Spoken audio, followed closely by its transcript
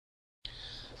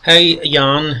Hey,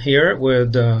 Jan here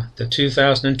with the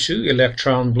 2002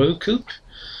 Electron Blue Coupe,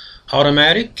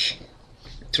 automatic,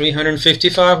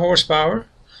 355 horsepower,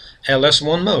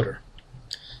 LS1 motor.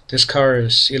 This car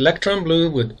is Electron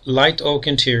Blue with light oak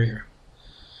interior.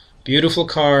 Beautiful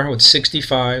car with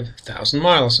 65,000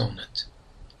 miles on it.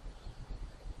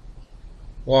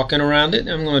 Walking around it,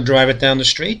 I'm going to drive it down the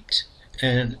street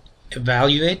and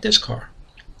evaluate this car.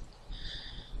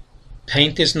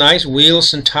 Paint is nice,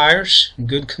 wheels and tires in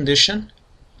good condition.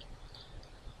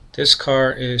 This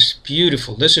car is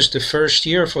beautiful. This is the first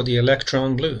year for the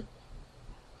Electron Blue.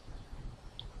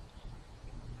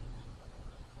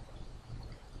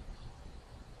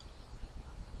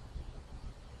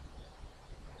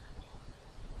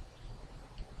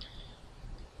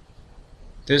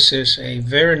 This is a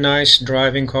very nice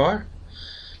driving car.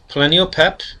 Plenty of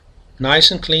pep,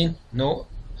 nice and clean, no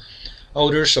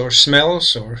odors or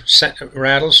smells or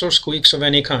rattles or squeaks of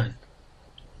any kind.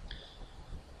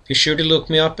 Be sure to look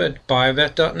me up at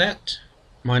buyavette.net.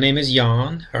 My name is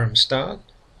Jan Hermstad.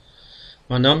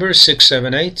 My number is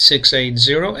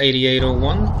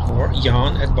 678-680-8801 or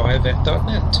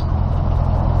jan@buyavette.net.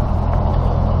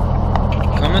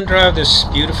 Come and drive this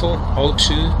beautiful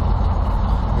 02,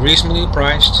 reasonably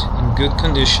priced, in good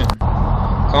condition.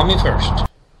 Call me first.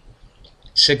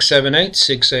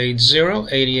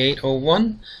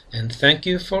 678-680-8801, and thank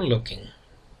you for looking.